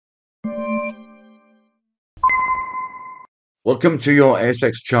Welcome to your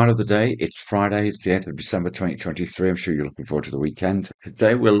ASX chart of the day. It's Friday, it's the 8th of December 2023. I'm sure you're looking forward to the weekend.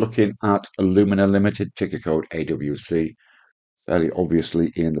 Today we're looking at Alumina Limited, ticker code AWC, fairly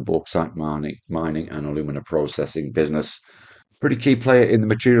obviously in the bauxite mining and alumina processing business. Pretty key player in the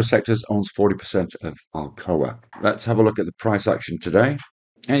material sectors, owns 40% of Alcoa. Let's have a look at the price action today.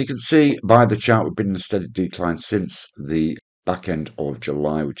 And you can see by the chart we've been in a steady decline since the back end of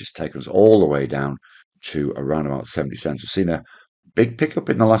July, which has taken us all the way down to around about 70 cents. We've seen a big pickup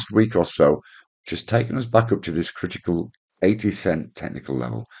in the last week or so, which has taken us back up to this critical 80-cent technical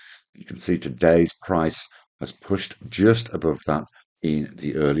level. You can see today's price has pushed just above that in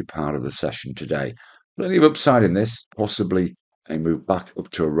the early part of the session today. Plenty of upside in this, possibly a move back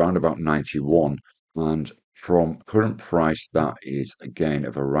up to around about 91, and from current price that is a gain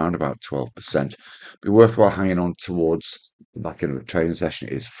of around about 12%. Be worthwhile hanging on towards the back end of the trading session.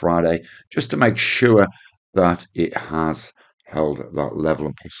 It is Friday, just to make sure that it has held at that level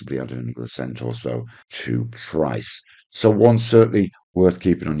and possibly added another cent or so to price. So one certainly worth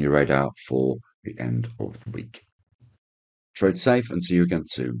keeping on your radar for the end of the week. Trade safe and see you again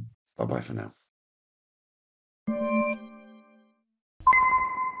soon. Bye bye for now.